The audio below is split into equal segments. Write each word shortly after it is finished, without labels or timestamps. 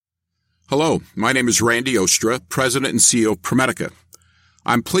Hello, my name is Randy Ostra, President and CEO of ProMedica.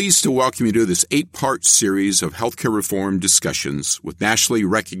 I'm pleased to welcome you to this 8-part series of healthcare reform discussions with nationally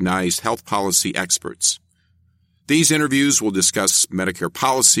recognized health policy experts. These interviews will discuss Medicare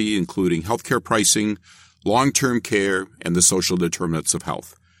policy, including healthcare pricing, long-term care, and the social determinants of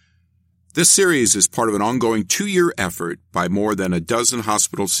health. This series is part of an ongoing 2-year effort by more than a dozen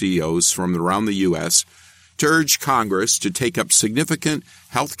hospital CEOs from around the U.S. to urge Congress to take up significant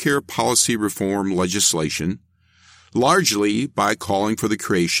healthcare policy reform legislation, largely by calling for the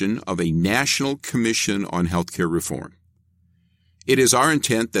creation of a National Commission on Healthcare Reform. It is our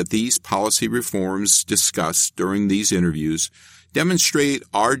intent that these policy reforms discussed during these interviews demonstrate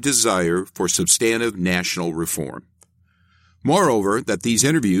our desire for substantive national reform. Moreover, that these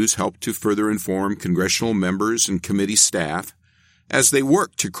interviews help to further inform congressional members and committee staff as they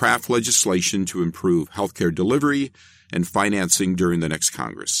work to craft legislation to improve healthcare delivery and financing during the next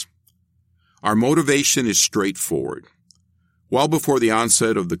Congress. Our motivation is straightforward. Well before the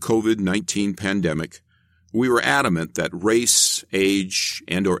onset of the COVID-19 pandemic, we were adamant that race, age,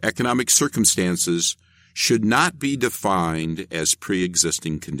 and/or economic circumstances should not be defined as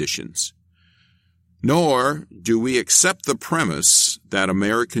pre-existing conditions. Nor do we accept the premise that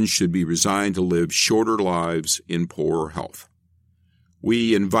Americans should be resigned to live shorter lives in poorer health.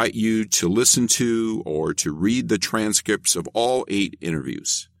 We invite you to listen to or to read the transcripts of all 8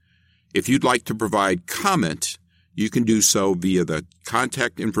 interviews. If you'd like to provide comment, you can do so via the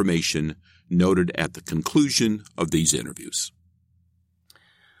contact information noted at the conclusion of these interviews.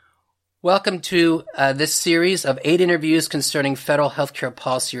 Welcome to this series of 8 interviews concerning federal healthcare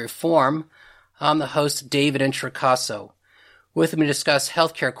policy reform. I'm the host, David Introcaso. With me to discuss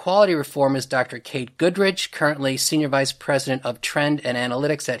healthcare quality reform is Dr. Kate Goodrich, currently Senior Vice President of Trend and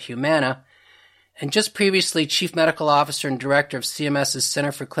Analytics at Humana, and just previously Chief Medical Officer and Director of CMS's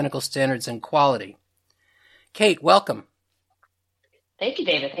Center for Clinical Standards and Quality. Kate, welcome. Thank you,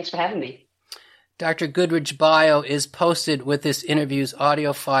 David. Thanks for having me. Dr. Goodrich's bio is posted with this interview's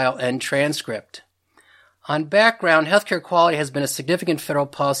audio file and transcript. On background, healthcare quality has been a significant federal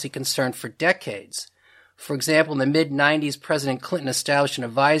policy concern for decades. For example, in the mid-90s, President Clinton established an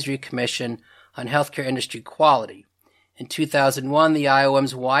advisory commission on healthcare industry quality. In 2001, the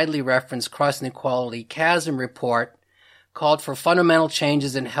IOM's widely referenced Crossing the Quality Chasm report called for fundamental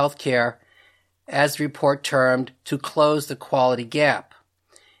changes in healthcare, as the report termed, to close the quality gap.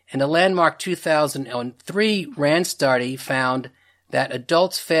 And a landmark 2003 RAND study found that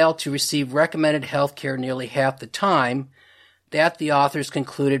adults fail to receive recommended health care nearly half the time. That, the authors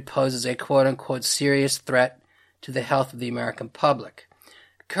concluded, poses a quote-unquote serious threat to the health of the American public.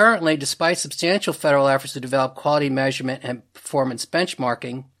 Currently, despite substantial federal efforts to develop quality measurement and performance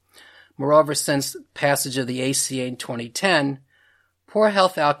benchmarking, moreover, since passage of the ACA in 2010, poor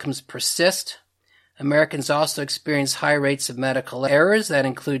health outcomes persist. Americans also experience high rates of medical errors that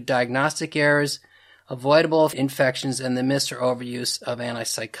include diagnostic errors, avoidable infections, and the mis- or overuse of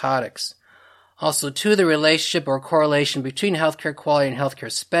antipsychotics. Also, too, the relationship or correlation between healthcare quality and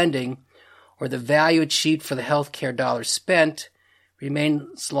healthcare spending, or the value achieved for the healthcare dollars spent,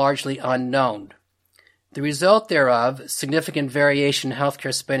 remains largely unknown. The result thereof, significant variation in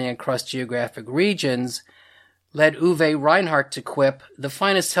healthcare spending across geographic regions, led Uwe Reinhardt to quip, "The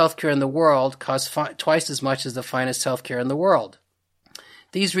finest healthcare in the world costs twice as much as the finest healthcare in the world."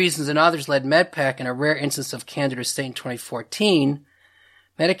 These reasons and others led MedPAC, in a rare instance of candor state in 2014,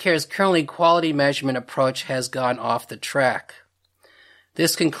 Medicare's currently quality measurement approach has gone off the track.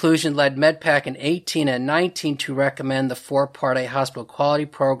 This conclusion led MedPAC in 18 and 19 to recommend the 4 Part A hospital quality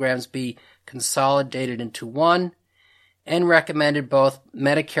programs be consolidated into one, and recommended both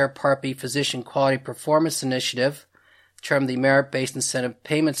Medicare Part B Physician Quality Performance Initiative, termed the Merit-Based Incentive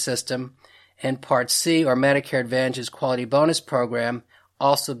Payment System, and Part C, or Medicare Advantage's Quality Bonus Program,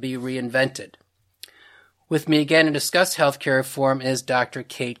 also be reinvented. With me again to discuss healthcare reform is Dr.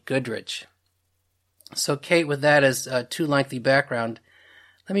 Kate Goodrich. So, Kate, with that as a too lengthy background,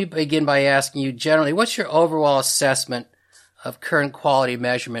 let me begin by asking you generally, what's your overall assessment of current quality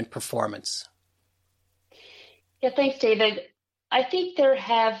measurement performance? Yeah, thanks, David. I think there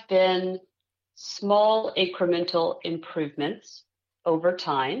have been small incremental improvements over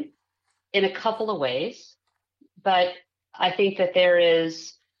time in a couple of ways, but I think that there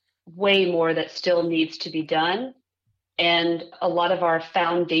is way more that still needs to be done. And a lot of our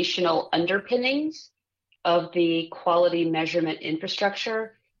foundational underpinnings of the quality measurement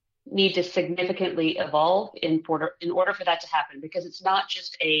infrastructure need to significantly evolve in order for that to happen, because it's not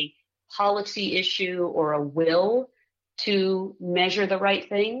just a policy issue or a will to measure the right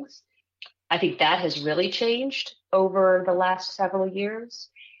things. I think that has really changed over the last several years.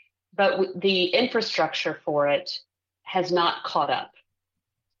 but the infrastructure for it has not caught up.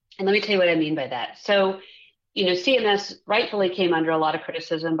 And let me tell you what I mean by that. So, CMS rightfully came under a lot of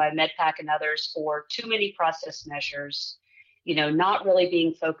criticism by MedPAC and others for too many process measures, not really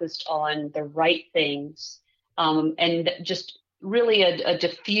being focused on the right things, and just really a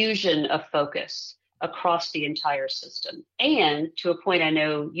diffusion of focus across the entire system. And to a point I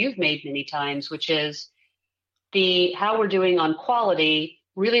know you've made many times, which is how we're doing on quality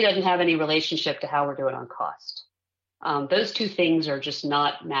really doesn't have any relationship to how we're doing on cost. Those two things are just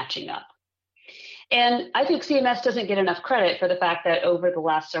not matching up. And I think CMS doesn't get enough credit for the fact that over the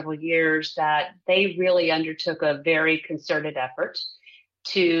last several years that they really undertook a very concerted effort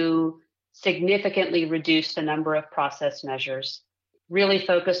to significantly reduce the number of process measures, really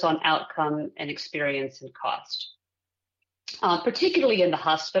focus on outcome and experience and cost, particularly in the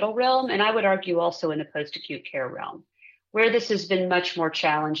hospital realm, and I would argue also in the post-acute care realm. Where this has been much more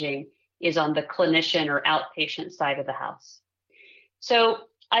challenging is on the clinician or outpatient side of the house. So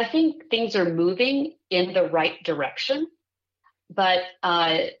I think things are moving in the right direction, but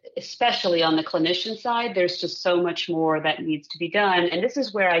especially on the clinician side, there's just so much more that needs to be done. And this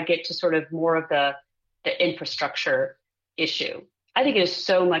is where I get to sort of more of the infrastructure issue. I think it is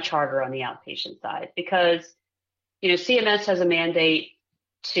so much harder on the outpatient side because, CMS has a mandate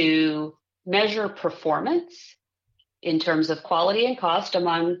to measure performance in terms of quality and cost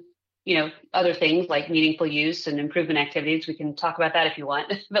among other things like meaningful use and improvement activities. We can talk about that if you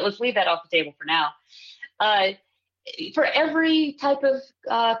want, but let's leave that off the table for now. For every type of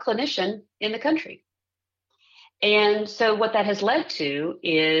clinician in the country. And so what that has led to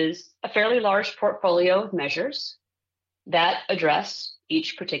is a fairly large portfolio of measures that address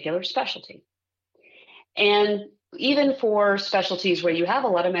each particular specialty. And even for specialties where you have a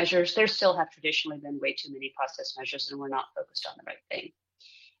lot of measures, there still have traditionally been way too many process measures and we're not focused on the right thing.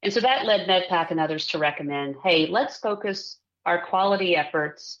 And so that led MedPAC and others to recommend, hey, let's focus our quality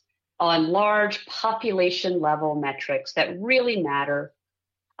efforts on large population level metrics that really matter,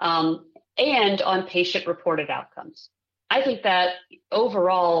 and on patient reported outcomes. I think that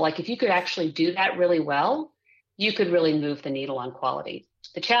overall, if you could actually do that really well, you could really move the needle on quality.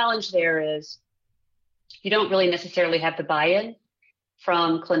 The challenge there is you don't really necessarily have the buy-in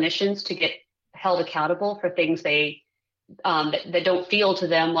from clinicians to get held accountable for things that don't feel to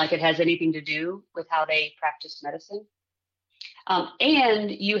them like it has anything to do with how they practice medicine.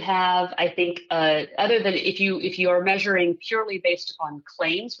 And you have, I think, other than if you are measuring purely based upon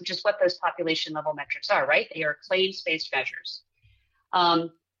claims, which is what those population level metrics are, right? They are claims-based measures.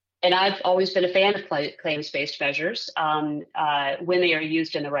 And I've always been a fan of claims-based measures when they are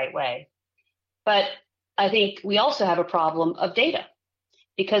used in the right way. But I think we also have a problem of data,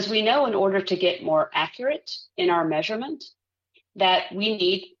 because we know in order to get more accurate in our measurement that we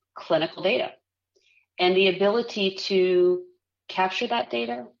need clinical data and the ability to capture that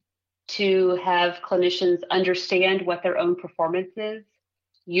data, to have clinicians understand what their own performance is,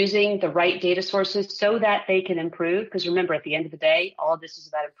 using the right data sources so that they can improve. Because remember, at the end of the day, all of this is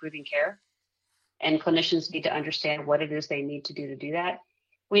about improving care, and clinicians need to understand what it is they need to do that.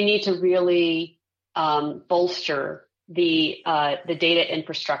 We need to really bolster the data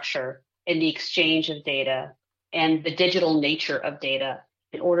infrastructure and the exchange of data and the digital nature of data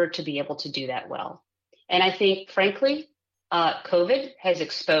in order to be able to do that well. And I think, frankly, COVID has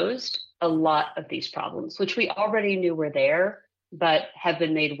exposed a lot of these problems, which we already knew were there, but have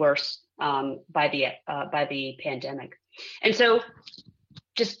been made worse by the pandemic. And so,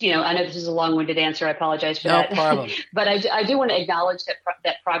 just I know this is a long-winded answer. I apologize for that. No problem. But I do want to acknowledge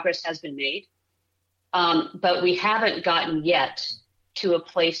that progress has been made. But we haven't gotten yet to a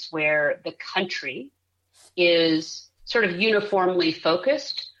place where the country is sort of uniformly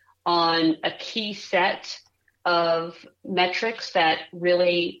focused on a key set of metrics that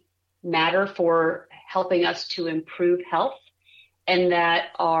really matter for helping us to improve health and that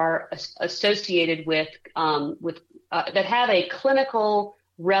are associated with that have a clinical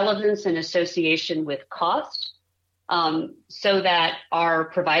relevance and association with cost. So that our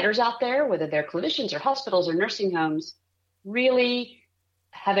providers out there, whether they're clinicians or hospitals or nursing homes, really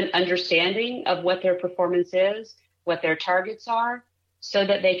have an understanding of what their performance is, what their targets are, so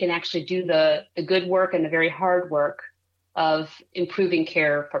that they can actually do the good work and the very hard work of improving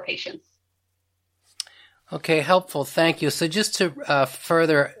care for patients. Okay, helpful. Thank you. So just to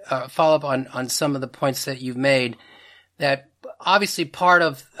further follow up on some of the points that you've made, that obviously part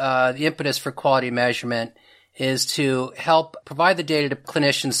of the impetus for quality measurement is to help provide the data to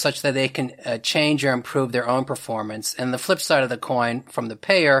clinicians such that they can change or improve their own performance. And the flip side of the coin from the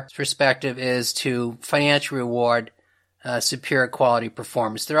payer's perspective is to financially reward superior quality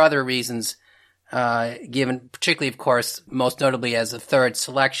performance. There are other reasons given, particularly, of course, most notably as a third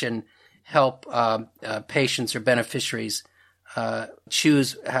selection, help patients or beneficiaries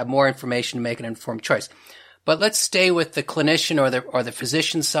have more information to make an informed choice. But let's stay with the clinician or the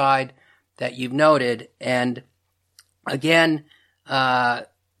physician side that you've noted. And again,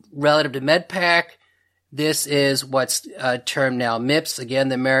 relative to MedPAC, this is what's termed now MIPS, again,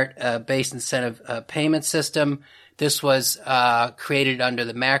 the Merit-Based Incentive Payment System. This was created under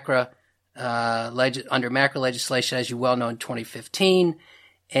the MACRA legislation, as you well know, in 2015.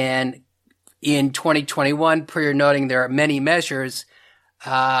 And in 2021, per your noting, there are many measures.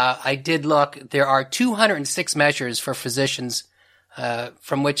 I did look. There are 206 measures for physicians,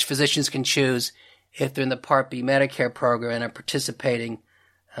 from which physicians can choose if they're in the Part B Medicare program and are participating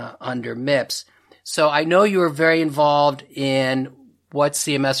under MIPS. So I know you were very involved in what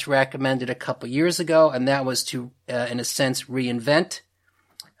CMS recommended a couple years ago, and that was to, in a sense, reinvent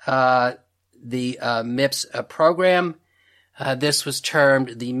the MIPS program. This was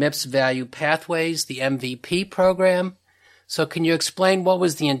termed the MIPS Value Pathways, the MVP program. So can you explain what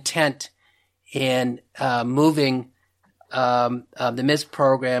was the intent in moving the MIPS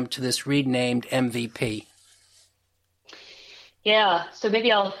program to this renamed MVP? Yeah, so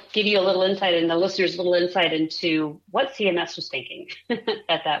maybe I'll give you a little insight and the listeners a little insight into what CMS was thinking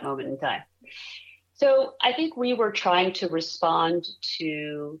at that moment in time. So I think we were trying to respond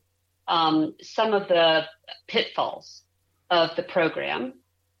to some of the pitfalls of the program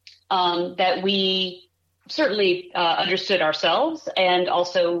that we certainly understood ourselves, and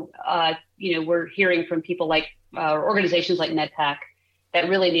also, we're hearing from people like organizations like MedPAC that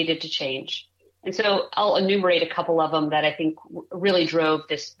really needed to change. And so I'll enumerate a couple of them that I think really drove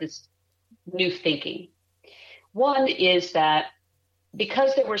this new thinking. One is that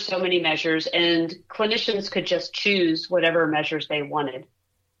because there were so many measures and clinicians could just choose whatever measures they wanted,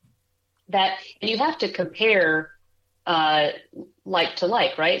 and you have to compare like to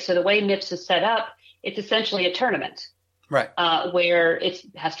like, right? So the way MIPS is set up, it's essentially a tournament, right? Where it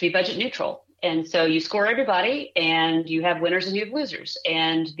has to be budget neutral. And so you score everybody and you have winners and you have losers,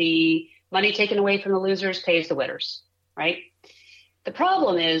 and the money taken away from the losers pays the winners, right? The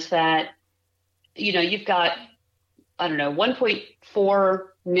problem is that, you've got, 1.4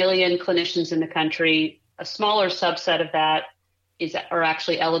 million clinicians in the country. A smaller subset of that are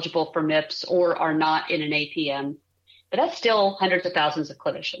actually eligible for MIPS or are not in an APM, but that's still hundreds of thousands of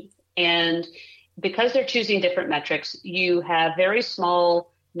clinicians. And because they're choosing different metrics, you have very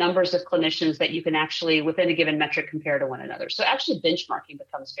small numbers of clinicians that you can actually, within a given metric, compare to one another. So actually benchmarking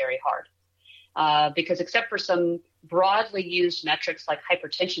becomes very hard. Because except for some broadly used metrics like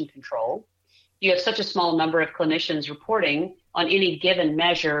hypertension control, you have such a small number of clinicians reporting on any given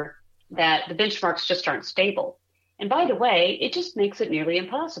measure that the benchmarks just aren't stable. And by the way, it just makes it nearly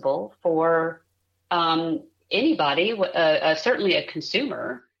impossible for anybody, certainly a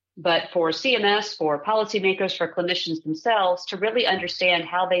consumer, but for CMS, for policymakers, for clinicians themselves, to really understand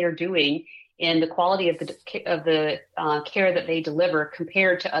how they are doing in the quality of the care that they deliver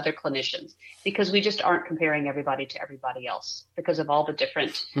compared to other clinicians, because we just aren't comparing everybody to everybody else because of all the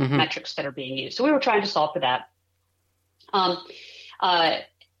different metrics that are being used. So we were trying to solve for that.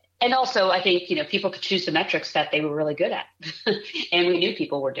 And also, I think, people could choose the metrics that they were really good at. And we knew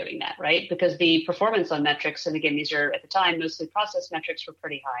people were doing that, right? Because the performance on metrics, and again, these are at the time mostly process metrics, were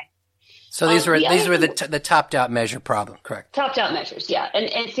pretty high. So these were the topped-out measure problem, correct? Topped-out measures, yeah. And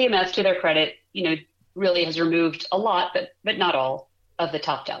CMS, to their credit, really has removed a lot, but not all of the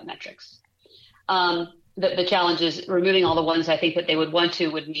topped-out metrics. The challenge is removing all the ones I think that they would want to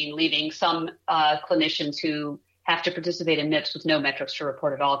would mean leaving some clinicians who have to participate in MIPS with no metrics to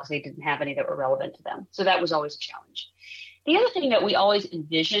report at all because they didn't have any that were relevant to them. So that was always a challenge. The other thing that we always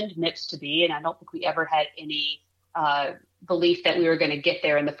envisioned MIPS to be, and I don't think we ever had any belief that we were going to get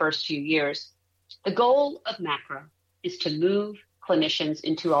there in the first few years, the goal of MACRA is to move clinicians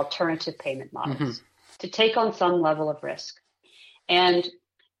into alternative payment models, to take on some level of risk. And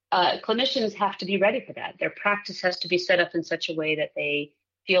clinicians have to be ready for that. Their practice has to be set up in such a way that they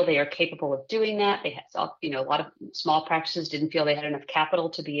feel they are capable of doing that. They have, a lot of small practices didn't feel they had enough capital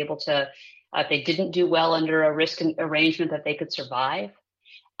to be able to, if they didn't do well under a risk arrangement, that they could survive.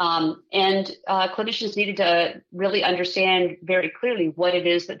 And clinicians needed to really understand very clearly what it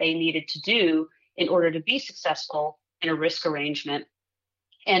is that they needed to do in order to be successful in a risk arrangement.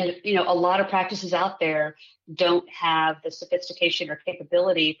 And, a lot of practices out there don't have the sophistication or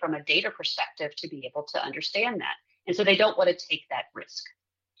capability from a data perspective to be able to understand that. And so they don't want to take that risk.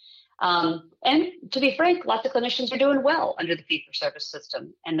 And to be frank, lots of clinicians are doing well under the fee-for-service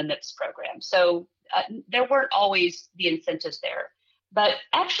system and the MIPS program. So there weren't always the incentives there. But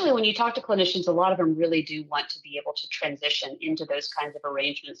actually, when you talk to clinicians, a lot of them really do want to be able to transition into those kinds of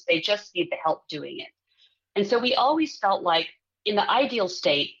arrangements. They just need the help doing it. And so we always felt like in the ideal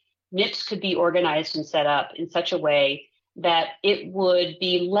state, MIPS could be organized and set up in such a way that it would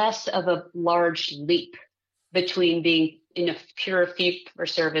be less of a large leap between being in a pure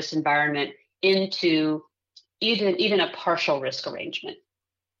fee-for-service environment into even a partial risk arrangement.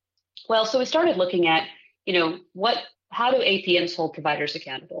 Well, so we started looking at, how do APMs hold providers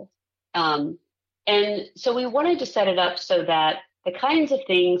accountable? And so we wanted to set it up so that the kinds of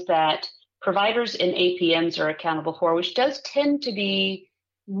things that providers in APMs are accountable for, which does tend to be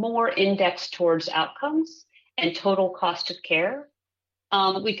more indexed towards outcomes and total cost of care,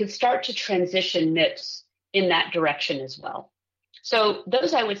 we could start to transition MIPS in that direction as well. So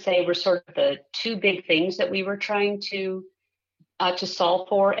those, I would say, were sort of the two big things that we were trying to solve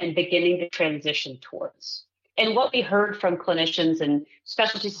for and beginning to transition towards. And what we heard from clinicians and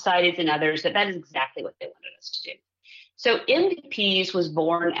specialty societies and others, that is exactly what they wanted us to do. So MVPs was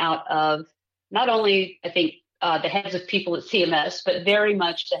born out of not only, I think, the heads of people at CMS, but very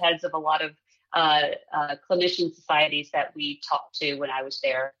much the heads of a lot of clinician societies that we talked to when I was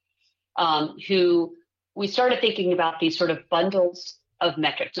there, who we started thinking about these sort of bundles of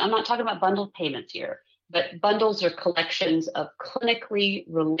metrics. And I'm not talking about bundled payments here, but bundles or collections of clinically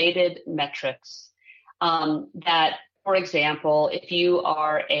related metrics that, for example, if you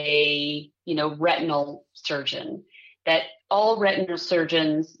are a retinal surgeon, that all retinal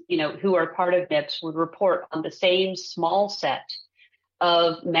surgeons who are part of MIPS would report on the same small set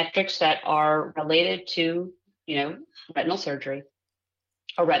of metrics that are related to retinal surgery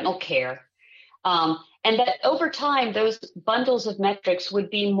or retinal care, and that over time those bundles of metrics would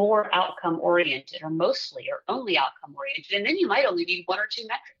be more outcome oriented, or mostly or only outcome oriented, and then you might only need one or two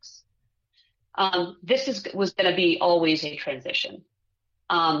metrics. This was going to be always a transition,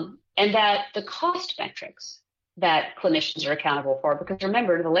 and that the cost metrics that clinicians are accountable for, because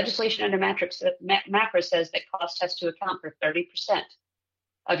remember, the legislation under MACRA says that cost has to account for 30%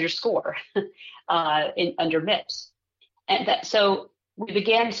 of your score under MIPS. And so we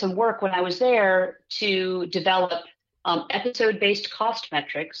began some work when I was there to develop episode-based cost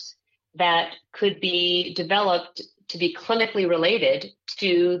metrics that could be developed to be clinically related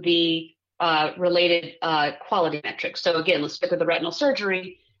to the related quality metrics. So again, let's stick with the retinal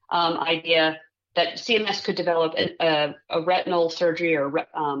surgery idea, that CMS could develop a retinal surgery or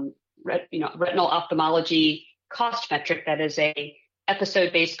retinal ophthalmology cost metric that is a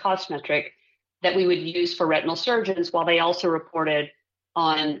episode-based cost metric that we would use for retinal surgeons, while they also reported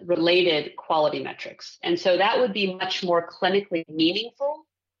on related quality metrics. And so that would be much more clinically meaningful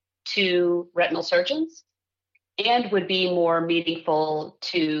to retinal surgeons and would be more meaningful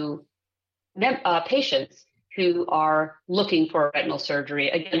to patients who are looking for retinal surgery.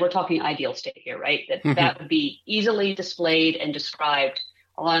 Again, we're talking ideal state here, right? That would be easily displayed and described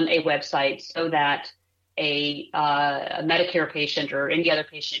on a website so that a Medicare patient or any other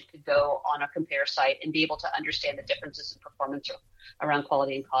patient could go on a compare site and be able to understand the differences in performance around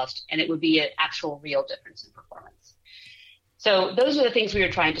quality and cost. And it would be an actual real difference in performance. So those are the things we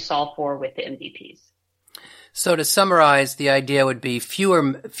were trying to solve for with the MVPs. So to summarize, the idea would be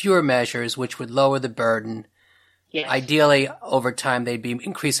fewer measures, which would lower the burden. Yes. Ideally, over time, they'd be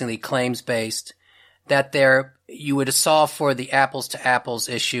increasingly claims-based, that you would solve for the apples-to-apples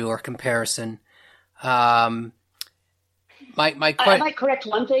issue or comparison. I might correct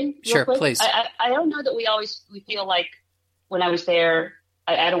one thing real Sure, quick. please. I don't know that we feel like when I was there,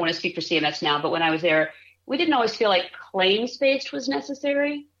 I don't want to speak for CMS now, but when I was there, we didn't always feel like claims-based was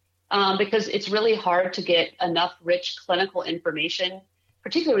necessary because it's really hard to get enough rich clinical information,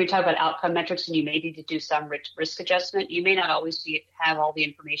 particularly when you talk about outcome metrics and you may need to do some risk adjustment. You may not always have all the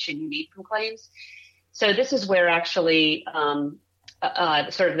information you need from claims. So this is where actually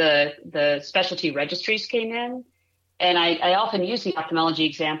sort of the specialty registries came in. And I often use the ophthalmology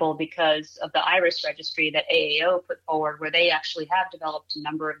example because of the IRIS registry that AAO put forward, where they actually have developed a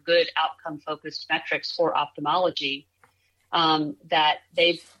number of good outcome-focused metrics for ophthalmology, that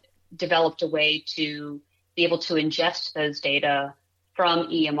they've developed a way to be able to ingest those data from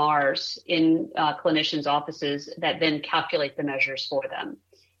EMRs in clinicians' offices that then calculate the measures for them.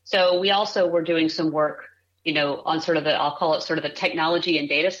 So we also were doing some work, on sort of I'll call it sort of the technology and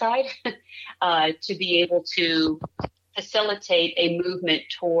data side, to be able to facilitate a movement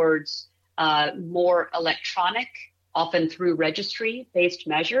towards more electronic, often through registry-based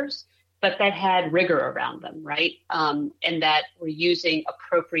measures but that had rigor around them, right? And that were using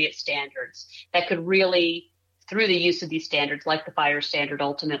appropriate standards that could really, through the use of these standards, like the fire standard,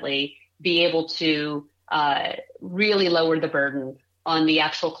 ultimately be able to really lower the burden on the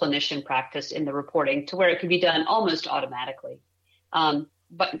actual clinician practice in the reporting to where it could be done almost automatically.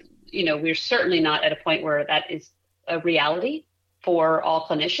 But, we're certainly not at a point where that is a reality for all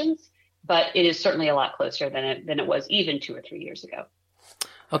clinicians, but it is certainly a lot closer than it was even 2 or 3 years ago.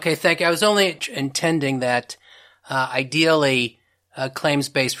 Okay, thank you. I was only intending that ideally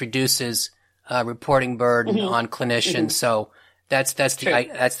claims-based reduces reporting burden on clinicians. So that's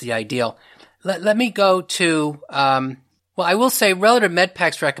the ideal. Let me go to I will say relative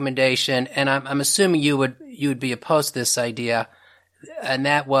MedPAC's recommendation, and I'm assuming you would be opposed to this idea, and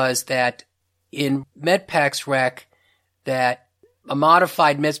that was that in MedPAC's rec that a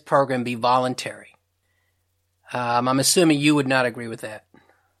modified MIPS program be voluntary. I'm assuming you would not agree with that.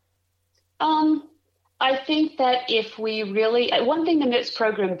 I think that if we really, one thing the MIPS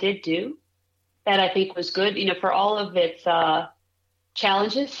program did do that I think was good, for all of its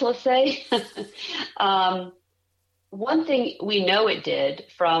challenges, let's say, one thing we know it did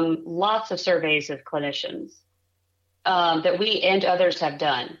from lots of surveys of clinicians that we and others have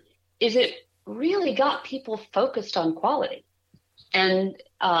done is it really got people focused on quality. And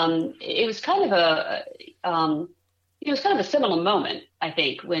it was kind of a seminal moment, I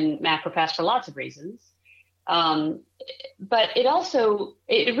think, when MACRA passed for lots of reasons. But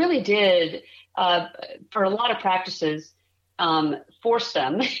it really did, for a lot of practices, force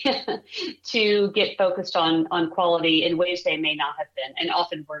them to get focused on quality in ways they may not have been, and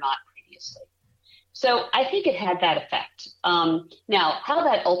often were not previously. So I think it had that effect. Now, how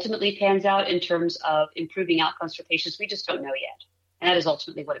that ultimately pans out in terms of improving outcomes for patients, we just don't know yet. And that is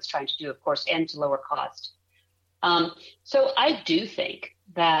ultimately what it's trying to do, of course, and to lower cost. So I do think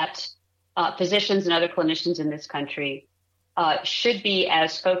that physicians and other clinicians in this country should be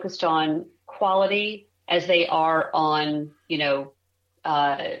as focused on quality as they are on,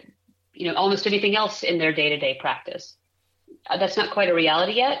 almost anything else in their day-to-day practice. That's not quite a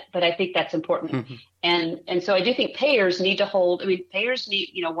reality yet, but I think that's important. Mm-hmm. And so I do think payers need to want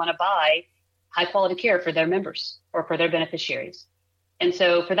to buy high quality care for their members or for their beneficiaries. And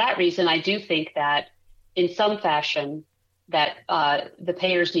so for that reason, I do think that in some fashion that the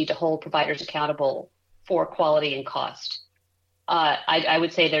payers need to hold providers accountable for quality and cost. I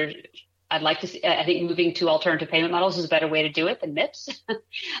would say I think moving to alternative payment models is a better way to do it than MIPS.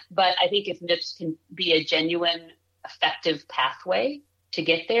 But I think if MIPS can be a genuine, effective pathway to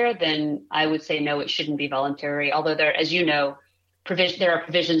get there, then I would say no, it shouldn't be voluntary. Although there, as you know, there are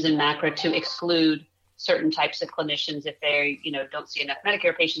provisions in MACRA to exclude certain types of clinicians if they, don't see enough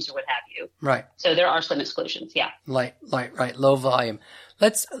Medicare patients or what have you. Right. So there are some exclusions. Yeah. Right. Low volume. I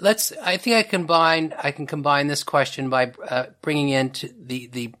think I can combine this question by bringing into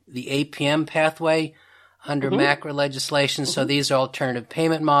the APM pathway under MACRA legislation. So these are alternative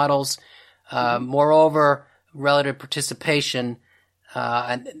payment models. Moreover, relative participation,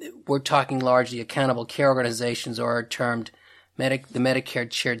 and we're talking largely accountable care organizations, or are termed the Medicare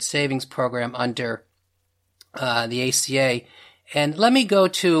Shared Savings Program under the ACA. And let me go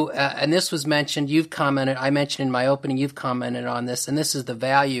to, and this was mentioned, I mentioned in my opening, you've commented on this, and this is the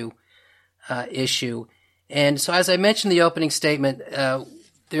value issue. And so as I mentioned in the opening statement,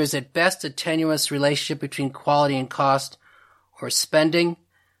 there's at best a tenuous relationship between quality and cost or spending.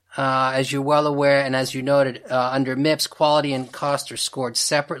 As you're well aware, and as you noted, under MIPS, quality and cost are scored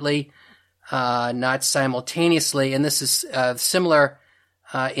separately, not simultaneously. And this is similar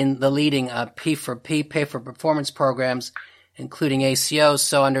in the leading P4P, pay for performance programs, including ACOs.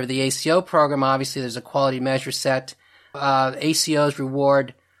 So under the ACO program, obviously there's a quality measure set. ACOs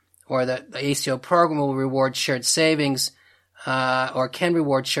reward, or the ACO program will reward shared savings, or can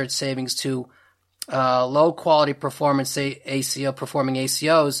reward shared savings to low quality performance performing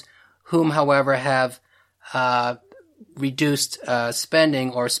ACOs, whom, however, have reduced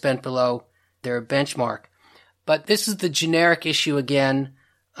spending or spent below their benchmark. But this is the generic issue again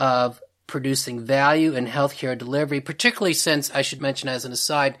of producing value in healthcare delivery, particularly since, I should mention as an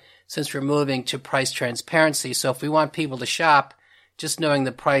aside, since we're moving to price transparency. So if we want people to shop, just knowing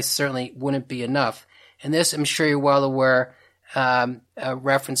the price certainly wouldn't be enough. And this, I'm sure you're well aware,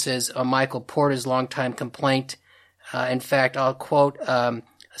 references Michael Porter's longtime complaint. In fact, I'll quote a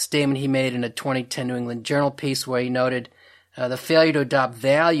statement he made in a 2010 New England Journal piece where he noted the failure to adopt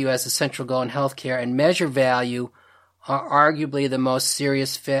value as a central goal in healthcare and measure value are arguably the most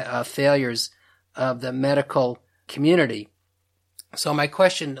serious failures of the medical community. So my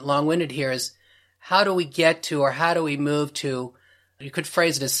question, long-winded here, is how do we get to, or how do we move to You could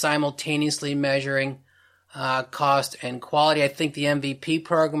phrase it as simultaneously measuring cost and quality. I think the MVP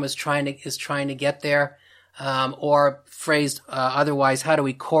program is trying to get there, or phrased otherwise, how do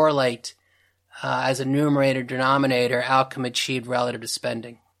we correlate as a numerator denominator outcome achieved relative to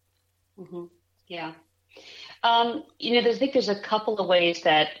spending? Mm-hmm. Yeah. I think there's a couple of ways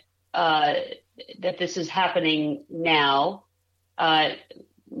that this is happening now.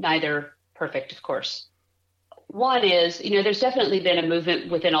 Neither perfect, of course. One is, there's definitely been a movement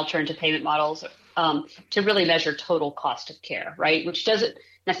within alternative payment models to really measure total cost of care, right? Which doesn't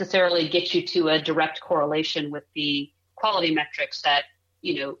necessarily get you to a direct correlation with the quality metrics that,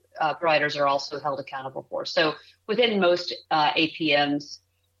 providers are also held accountable for. So within most APMs,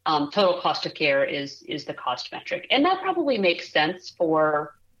 total cost of care is the cost metric. And that probably makes sense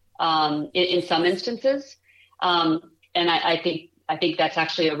for in some instances. And I think that's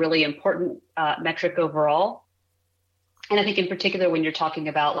actually a really important metric overall. And I think in particular, when you're talking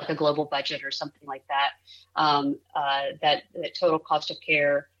about like a global budget or something like that, that total cost of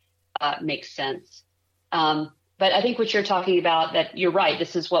care makes sense. But I think what you're talking about, that you're right,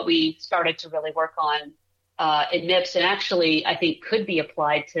 this is what we started to really work on in MIPS, and actually I think could be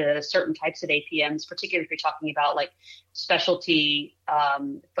applied to certain types of APMs, particularly if you're talking about like specialty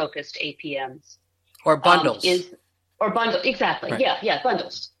focused APMs. Or bundles. Exactly. Right. Yeah,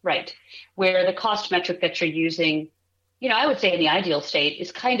 bundles, right. Where the cost metric that you're using, I would say in the ideal state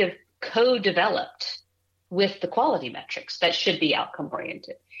is kind of co-developed with the quality metrics that should be outcome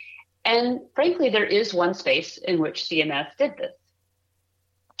oriented. And frankly, there is one space in which CMS did this.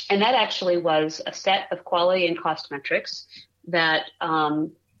 And that actually was a set of quality and cost metrics that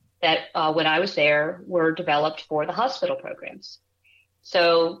when I was there were developed for the hospital programs.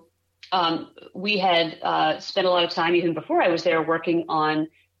 So we had spent a lot of time, even before I was there, working on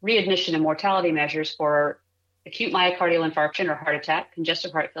readmission and mortality measures for acute myocardial infarction or heart attack,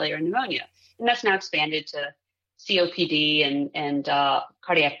 congestive heart failure, and pneumonia. And that's now expanded to COPD and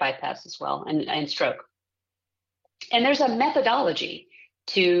cardiac bypass as well, and stroke. And there's a methodology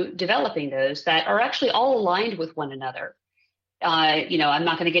to developing those that are actually all aligned with one another. I'm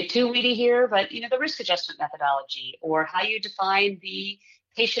not going to get too weedy here, but, the risk adjustment methodology, or how you define the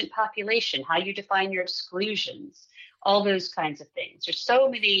patient population, how you define your exclusions, all those kinds of things. There's so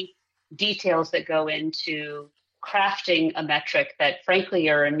many details that go into crafting a metric that frankly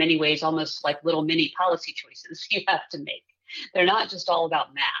are in many ways almost like little mini policy choices you have to make. They're not just all about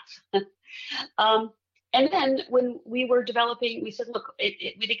math. And then when we were developing, we said, look,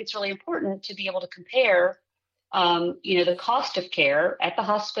 we think it's really important to be able to compare, the cost of care at the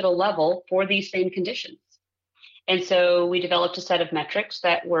hospital level for these same conditions. And so we developed a set of metrics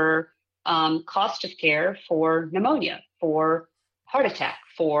that were cost of care for pneumonia, for heart attack,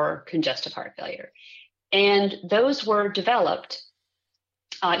 for congestive heart failure. And those were developed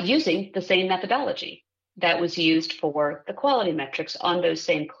using the same methodology that was used for the quality metrics on those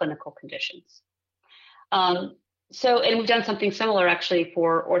same clinical conditions. And we've done something similar actually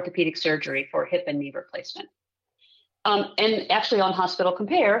for orthopedic surgery, for hip and knee replacement. And actually on Hospital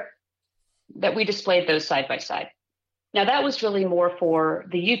Compare, that we displayed those side by side. Now that was really more for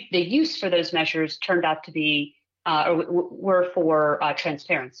the use for those measures turned out to be were for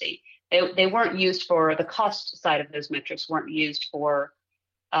transparency. They weren't used for the cost side of those metrics, weren't used for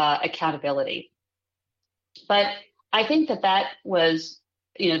accountability. But I think that was,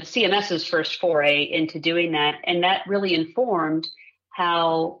 the CMS's first foray into doing that. And that really informed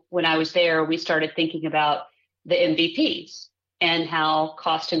how, when I was there, we started thinking about the MVPs and how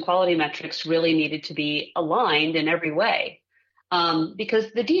cost and quality metrics really needed to be aligned in every way.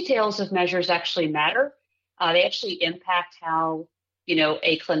 Because the details of measures actually matter. They actually impact how,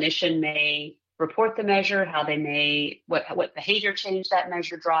 a clinician may report the measure, how they may, what behavior change that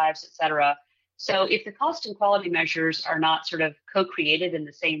measure drives, et cetera. So if the cost and quality measures are not sort of co-created in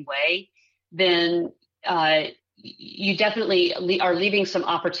the same way, then you definitely are leaving some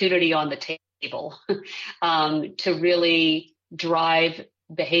opportunity on the table to really drive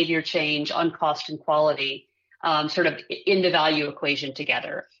behavior change on cost and quality sort of in the value equation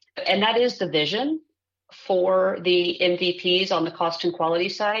together. And that is the vision for the MVPs on the cost and quality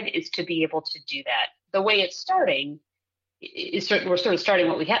side, is to be able to do that. The way it's starting is we're sort of starting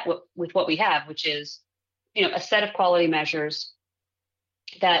with what we have, which is, a set of quality measures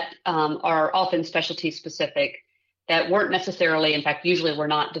that are often specialty specific, that weren't necessarily, in fact, usually were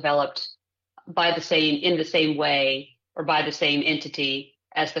not developed in the same way or by the same entity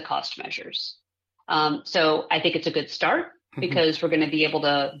as the cost measures. So I think it's a good start, because we're going to be able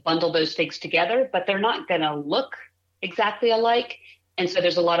to bundle those things together, but they're not going to look exactly alike. And so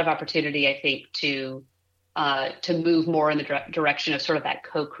there's a lot of opportunity, I think, to to move more in the direction of sort of that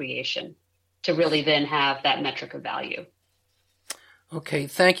co-creation to really then have that metric of value. Okay,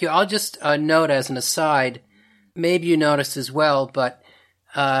 thank you. I'll just note as an aside, maybe you noticed as well, but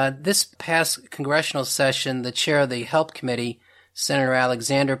this past congressional session, the chair of the HELP committee, Senator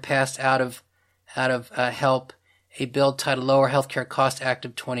Alexander, passed out of HELP a bill titled Lower Healthcare Cost Act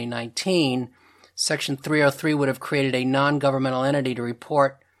of 2019. Section 303 would have created a non-governmental entity to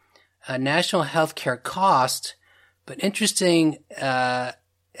report national healthcare cost, but interesting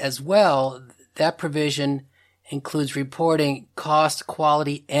as well, that provision includes reporting cost,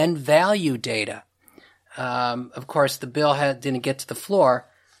 quality, and value data. Of course, the bill didn't get to the floor,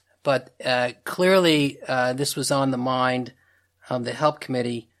 but clearly this was on the mind of the HELP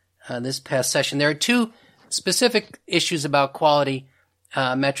committee this past session. There are two specific issues about quality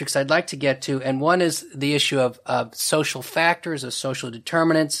metrics I'd like to get to, and one is the issue of social factors or social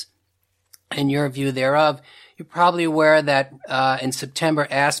determinants and your view thereof. You're probably aware that in September,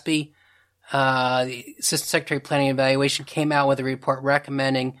 ASPE, the Assistant Secretary of Planning and Evaluation, came out with a report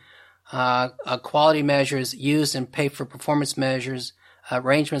recommending quality measures used in pay-for-performance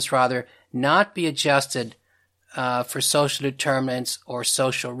arrangements not be adjusted for social determinants or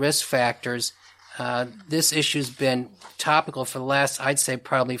social risk factors. This issue's been topical for the last, I'd say,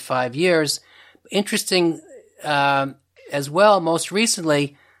 probably 5 years. Interesting as well, most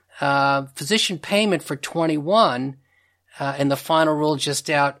recently, physician payment for 21, in the final rule just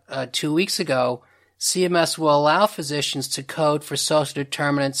out 2 weeks ago, CMS will allow physicians to code for social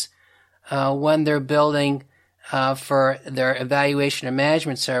determinants when they're billing for their evaluation and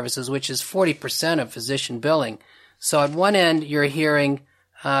management services, which is 40% of physician billing. So at one end, you're hearing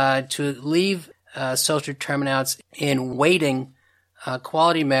to leave social determinants in weighting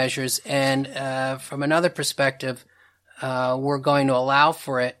quality measures, and from another perspective, we're going to allow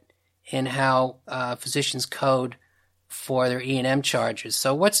for it in how physicians code for their E&M charges.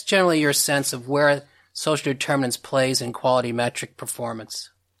 So what's generally your sense of where social determinants plays in quality metric performance?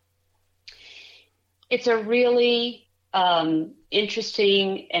 It's a really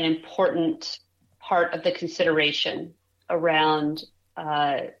interesting and important part of the consideration around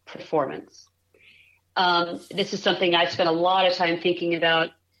performance. This is something I spent a lot of time thinking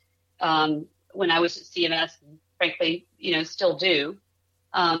about when I was at CMS, and frankly, still do.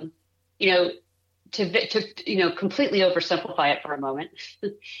 To completely oversimplify it for a moment,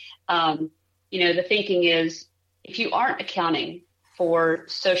 the thinking is if you aren't accounting for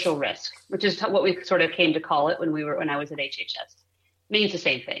social risk, which is what we sort of came to call it when I was at HHS, means the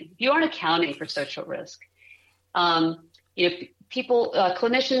same thing. If you aren't accounting for social risk, people,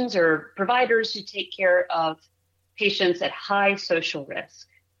 clinicians or providers who take care of patients at high social risk,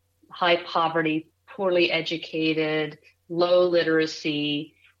 high poverty, poorly educated, low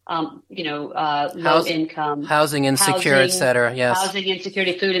literacy, low income, housing insecure, et cetera. Yes. Housing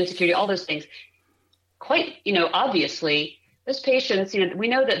insecurity, food insecurity, all those things. Quite, obviously, those patients, we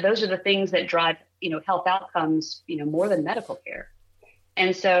know that those are the things that drive, health outcomes, more than medical care.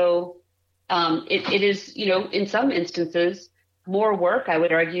 And so it is, in some instances, more work, I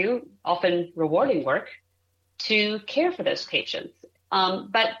would argue, often rewarding work, to care for those patients.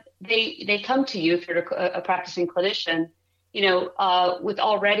 But they come to you if you're a practicing clinician, with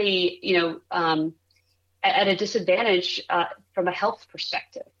already, at a disadvantage from a health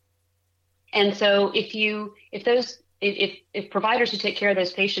perspective. And so if providers who take care of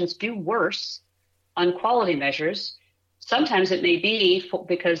those patients do worse on quality measures, sometimes it may be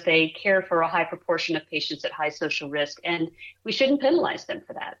because they care for a high proportion of patients at high social risk, and we shouldn't penalize them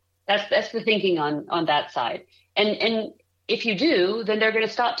for that. That's the thinking on that side. And if you do, then they're going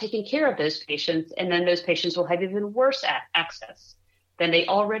to stop taking care of those patients, and then those patients will have even worse access than they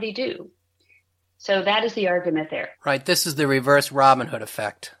already do. So that is the argument there. Right. This is the reverse Robin Hood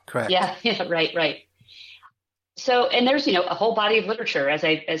effect, correct? Yeah, right. So, and there's, a whole body of literature, as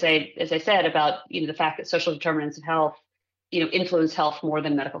I said, about, the fact that social determinants of health, influence health more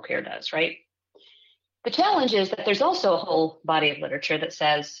than medical care does, right? The challenge is that there's also a whole body of literature that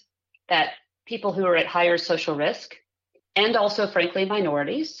says that people who are at higher social risk, and also, frankly,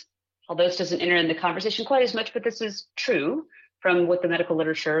 minorities, although this doesn't enter in the conversation quite as much, but this is true from what the medical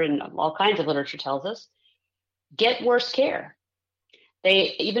literature and all kinds of literature tells us, get worse care.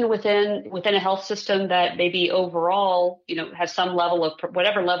 They, even within a health system that maybe overall, has some level of,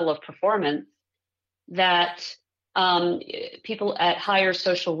 whatever level of performance, that people at higher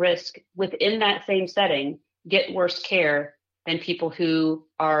social risk within that same setting get worse care than people who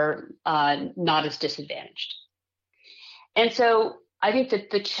are not as disadvantaged. And so I think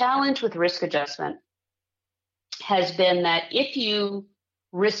that the challenge with risk adjustment has been that if you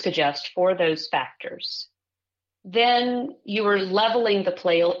risk adjust for those factors, then you are leveling the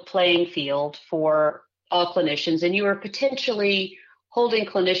playing field for all clinicians, and you are potentially holding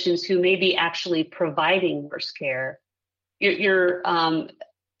clinicians who may be actually providing worse care. You're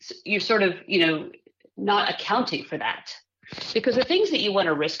sort of, not accounting for that, because the things that you want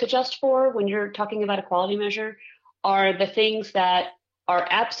to risk adjust for when you're talking about a quality measure are the things that are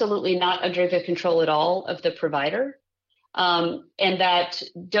absolutely not under the control at all of the provider, and that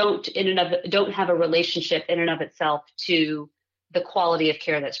don't have a relationship in and of itself to the quality of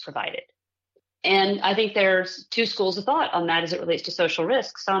care that's provided. And I think there's two schools of thought on that as it relates to social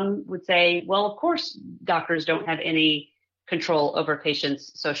risk. Some would say, well, of course, doctors don't have any control over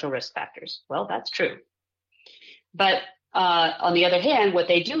patients' social risk factors. Well, that's true. But on the other hand, what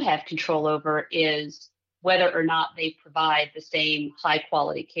they do have control over is whether or not they provide the same high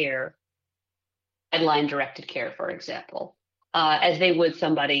quality care, guideline directed care, for example, as they would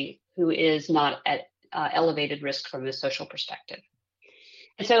somebody who is not at elevated risk from a social perspective.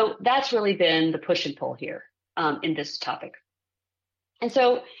 And so that's really been the push and pull here in this topic. And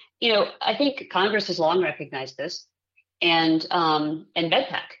so, I think Congress has long recognized this, and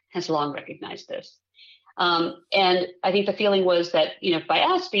MedPAC has long recognized this. And I think the feeling was that, by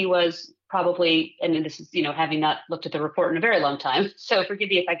ASPE was probably, and this is, having not looked at the report in a very long time, so forgive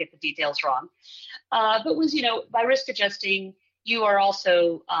me if I get the details wrong, but was, by risk adjusting, you are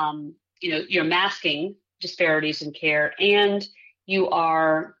also, you're masking disparities in care, and you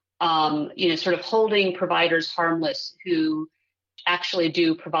are, sort of holding providers harmless who actually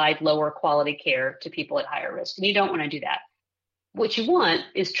do provide lower quality care to people at higher risk. And you don't want to do that. What you want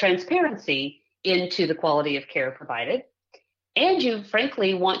is transparency into the quality of care provided. And you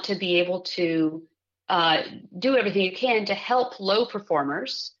frankly want to be able to do everything you can to help low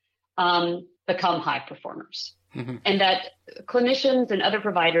performers become high performers. Mm-hmm. And that clinicians and other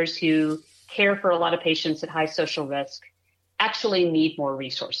providers who care for a lot of patients at high social risk actually need more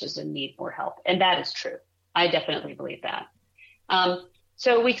resources and need more help. And that is true. I definitely believe that.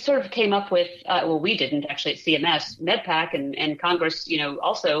 So we sort of came up with, we didn't actually at CMS, MedPAC and Congress,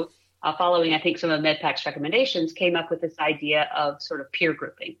 also following, I think, some of MedPAC's recommendations, came up with this idea of sort of peer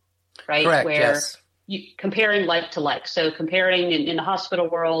grouping, right? Correct, where yes. you comparing like to like. So comparing in the hospital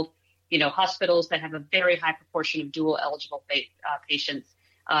world, hospitals that have a very high proportion of dual eligible patients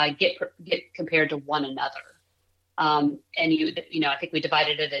get compared to one another. And I think we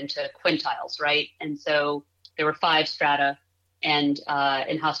divided it into quintiles, right? And so there were 5 strata, and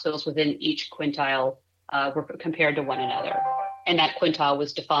in hospitals within each quintile were compared to one another. And that quintile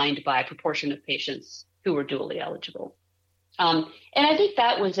was defined by a proportion of patients who were dually eligible. And I think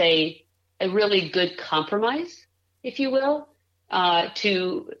that was a really good compromise, if you will,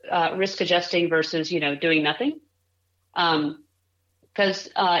 to risk adjusting versus, doing nothing, because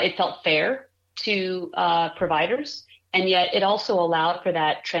it felt fair to providers, and yet it also allowed for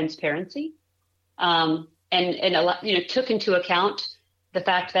that transparency, and took into account the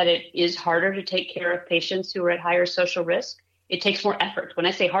fact that it is harder to take care of patients who are at higher social risk. It takes more effort. When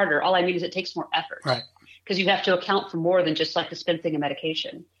I say harder, all I mean is it takes more effort, right? Because you have to account for more than just like dispensing a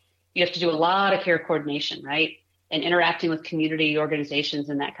medication. You have to do a lot of care coordination, right? And interacting with community organizations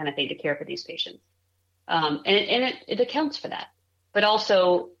and that kind of thing to care for these patients. And it accounts for that, but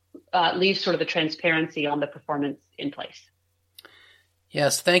also leaves sort of the transparency on the performance in place.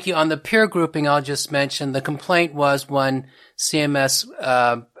 Yes, thank you. On the peer grouping, I'll just mention the complaint was when CMS,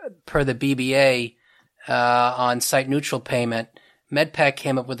 per the BBA, on site-neutral payment, MedPAC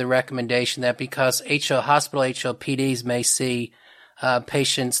came up with a recommendation that because hospital HOPDs may see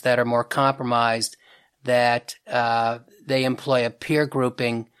patients that are more compromised, that they employ a peer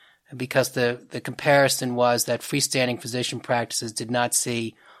grouping, because the comparison was that freestanding physician practices did not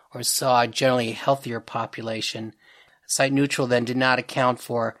see or saw generally a healthier population. Site-neutral then did not account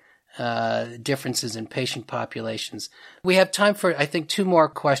for differences in patient populations. We have time for, I think, 2 more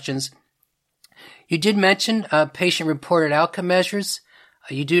questions. You did mention patient-reported outcome measures.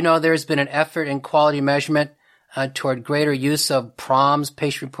 You do know there's been an effort in quality measurement toward greater use of PROMs,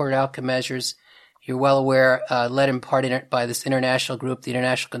 patient-reported outcome measures. You're well aware, led in part by this international group, the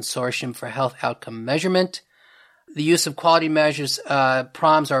International Consortium for Health Outcome Measurement. The use of quality measures,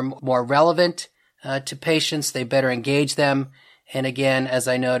 PROMs, are more relevant to patients. They better engage them. And again, as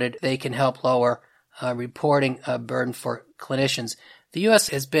I noted, they can help lower reporting burden for clinicians. The U.S.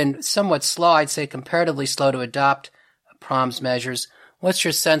 has been somewhat slow, I'd say comparatively slow, to adopt PROMs measures. What's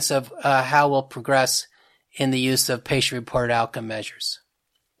your sense of how we'll progress in the use of patient-reported outcome measures?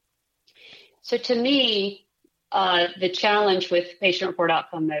 So to me, the challenge with patient-reported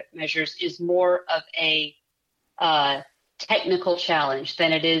outcome measures is more of a technical challenge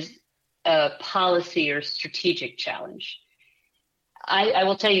than it is a policy or strategic challenge. I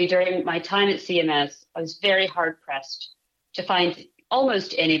will tell you, during my time at CMS, I was very hard-pressed to find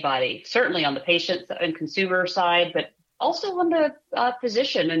almost anybody, certainly on the patient and consumer side, but also on the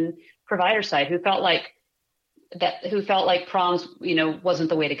physician and provider side, who felt like PROMS, wasn't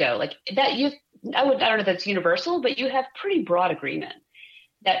the way to go. Like that, I don't know if that's universal, but you have pretty broad agreement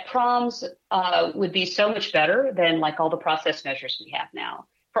that PROMS would be so much better than like all the process measures we have now,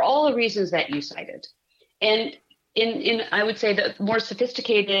 for all the reasons that you cited. And in I would say the more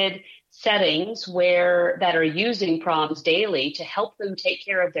sophisticated settings that are using PROMS daily to help them take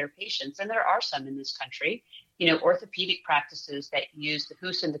care of their patients, and there are some in this country, orthopedic practices that use the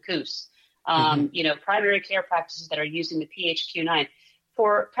HOOS and the COOS, primary care practices that are using the PHQ-9.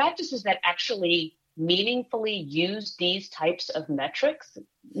 For practices that actually meaningfully use these types of metrics,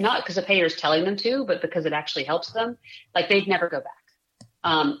 not because the payer is telling them to, but because it actually helps them, like they'd never go back.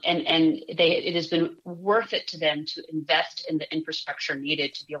 It has been worth it to them to invest in the infrastructure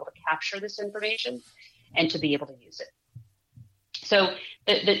needed to be able to capture this information and to be able to use it. So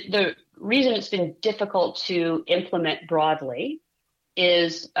the reason it's been difficult to implement broadly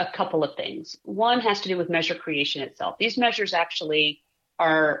is a couple of things. One has to do with measure creation itself. These measures actually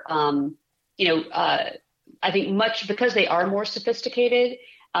are, I think much because they are more sophisticated.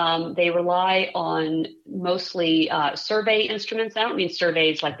 They rely on mostly survey instruments. I don't mean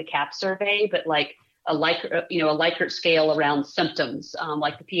surveys like the CAP survey, but like a Likert scale around symptoms,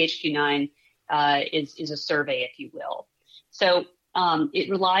 like the PHQ-9 is a survey, if you will. So it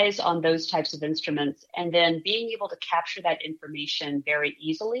relies on those types of instruments, and then being able to capture that information very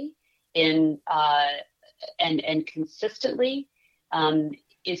easily and consistently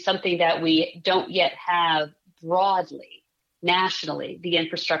is something that we don't yet have broadly, nationally, the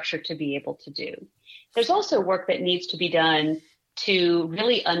infrastructure to be able to do. There's also work that needs to be done to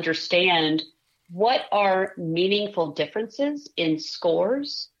really understand what are meaningful differences in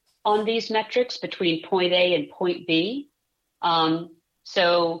scores on these metrics between point A and point B.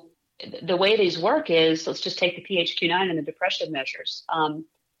 So the way these work is, let's just take the PHQ-9 and the depression measures, the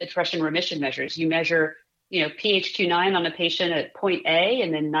depression remission measures. You measure, PHQ-9 on a patient at point A,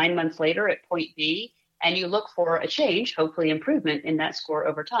 and then 9 months later at point B, and you look for a change, hopefully improvement in that score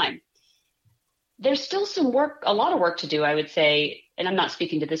over time. There's still a lot of work to do, I would say, and I'm not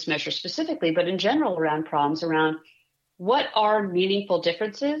speaking to this measure specifically, but in general around PROMS, around what are meaningful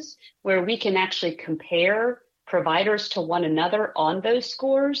differences where we can actually compare providers to one another on those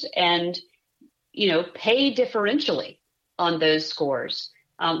scores and, pay differentially on those scores.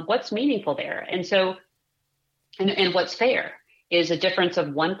 What's meaningful there? And so, and what's fair? Is a difference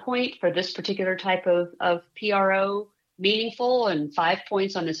of 1 point for this particular type of PRO meaningful and 5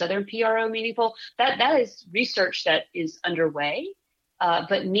 points on this other PRO meaningful? That is research that is underway,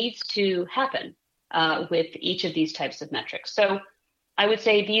 but needs to happen with each of these types of metrics. So I would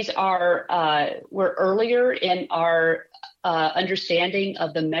say these are, we're earlier in our understanding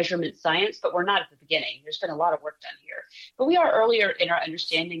of the measurement science, but we're not at the beginning. There's been a lot of work done here. But we are earlier in our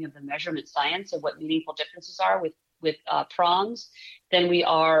understanding of the measurement science and what meaningful differences are with PROMS than we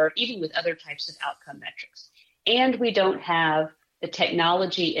are even with other types of outcome metrics. And we don't have the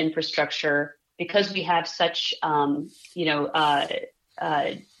technology infrastructure because we have such,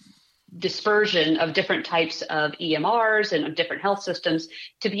 dispersion of different types of EMRs and of different health systems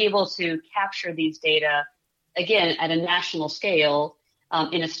to be able to capture these data, again, at a national scale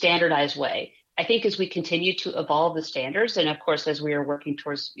in a standardized way. I think as we continue to evolve the standards, and of course, as we are working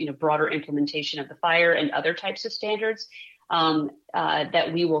towards broader implementation of the FHIR and other types of standards,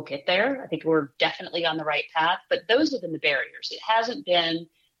 that we will get there. I think we're definitely on the right path, but those have been the barriers. It hasn't been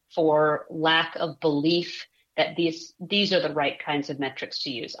for lack of belief that these are the right kinds of metrics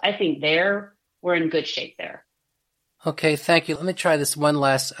to use. I think we're in good shape there. Okay, thank you. Let me try this one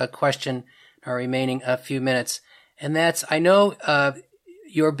last question in our remaining few minutes. And that's, I know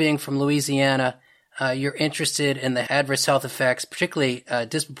you're being from Louisiana, you're interested in the adverse health effects, particularly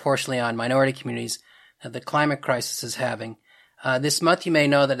disproportionately on minority communities, that the climate crisis is having. This month you may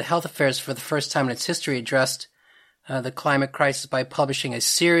know that the Health Affairs, for the first time in its history, addressed the climate crisis by publishing a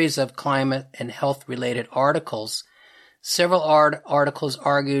series of climate and health-related articles. Several articles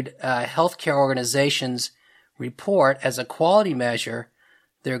argued healthcare organizations report as a quality measure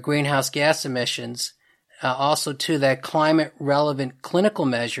their greenhouse gas emissions. Also, too, that climate-relevant clinical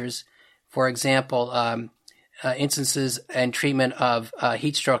measures, for example, instances and treatment of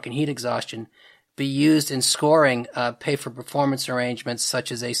heat stroke and heat exhaustion, be used in scoring pay-for-performance arrangements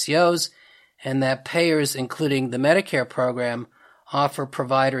such as ACOs, and that payers, including the Medicare program, offer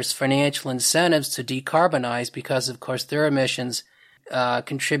providers financial incentives to decarbonize because, of course, their emissions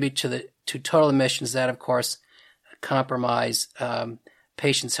contribute to total emissions that, of course, compromise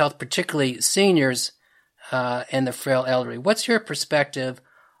patients' health, particularly seniors and the frail elderly. What's your perspective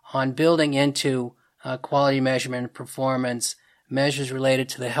on building into quality measurement and performance measures related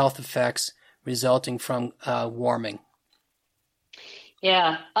to the health effects resulting from warming?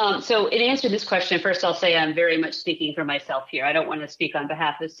 Yeah. So in answer to this question, first I'll say I'm very much speaking for myself here. I don't want to speak on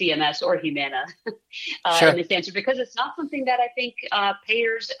behalf of CMS or Humana Sure. in this answer, because it's not something that I think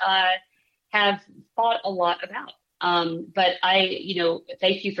payers have thought a lot about. But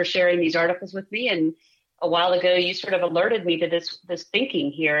thank you for sharing these articles with me. And a while ago, you sort of alerted me to this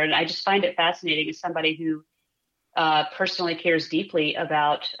thinking here. And I just find it fascinating as somebody who personally cares deeply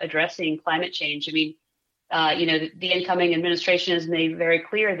about addressing climate change. I mean, the incoming administration has made very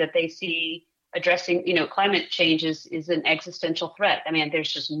clear that they see addressing, climate change is an existential threat. I mean,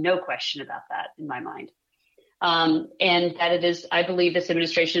 there's just no question about that in my mind. And that it is, I believe this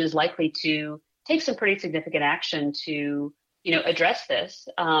administration is likely to take some pretty significant action to, address this.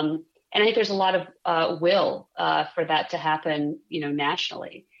 And I think there's a lot of will for that to happen,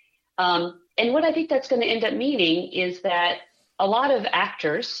 nationally. And what I think that's going to end up meaning is that a lot of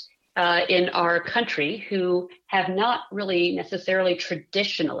actors in our country who have not really necessarily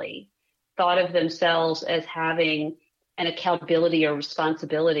traditionally thought of themselves as having an accountability or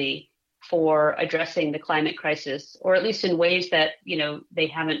responsibility for addressing the climate crisis, or at least in ways that, they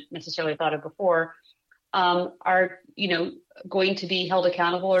haven't necessarily thought of before, are, going to be held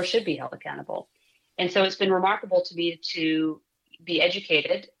accountable or should be held accountable. And so it's been remarkable to me to be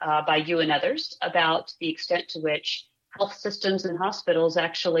educated by you and others about the extent to which health systems and hospitals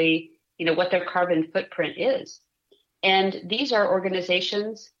actually, what their carbon footprint is. And these are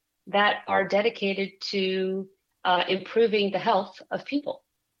organizations that are dedicated to improving the health of people.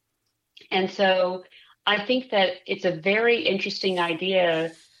 And so I think that it's a very interesting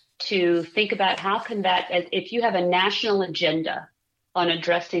idea to think about how can that, if you have a national agenda on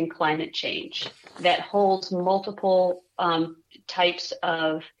addressing climate change that holds multiple types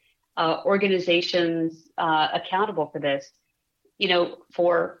of organizations accountable for this,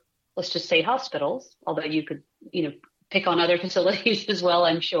 for, let's just say, hospitals, although you could, pick on other facilities as well,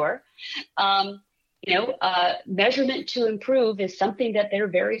 I'm sure. Measurement to improve is something that they're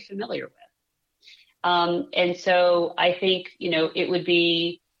very familiar with. And so I think, it would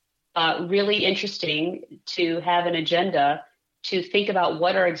be really interesting to have an agenda to think about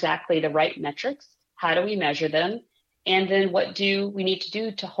what are exactly the right metrics, how do we measure them, and then what do we need to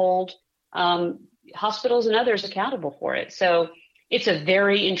do to hold hospitals and others accountable for it. So it's a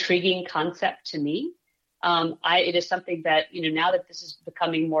very intriguing concept to me. It is something that, now that this is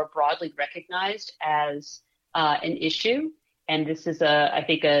becoming more broadly recognized as an issue, and this is I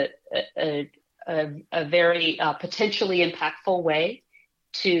think a very potentially impactful way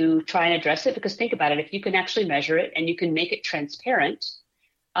to try and address it, because think about it, if you can actually measure it and you can make it transparent,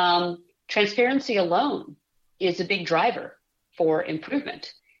 transparency alone is a big driver for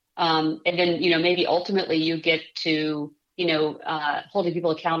improvement. And then, maybe ultimately you get to, holding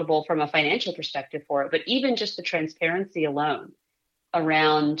people accountable from a financial perspective for it. But even just the transparency alone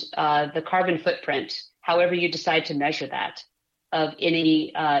around the carbon footprint, however you decide to measure that, of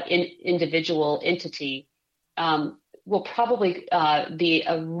any individual entity, will probably be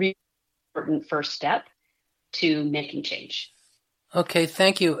a really important first step to making change. Okay,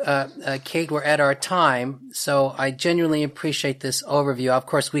 thank you, Kate. We're at our time, so I genuinely appreciate this overview. Of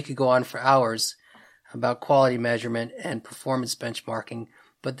course, we could go on for hours about quality measurement and performance benchmarking,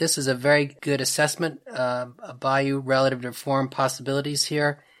 but this is a very good assessment by you relative to reform possibilities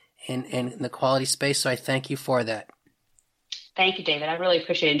here in the quality space, so I thank you for that. Thank you, David. I really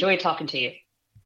appreciate it. Enjoyed talking to you.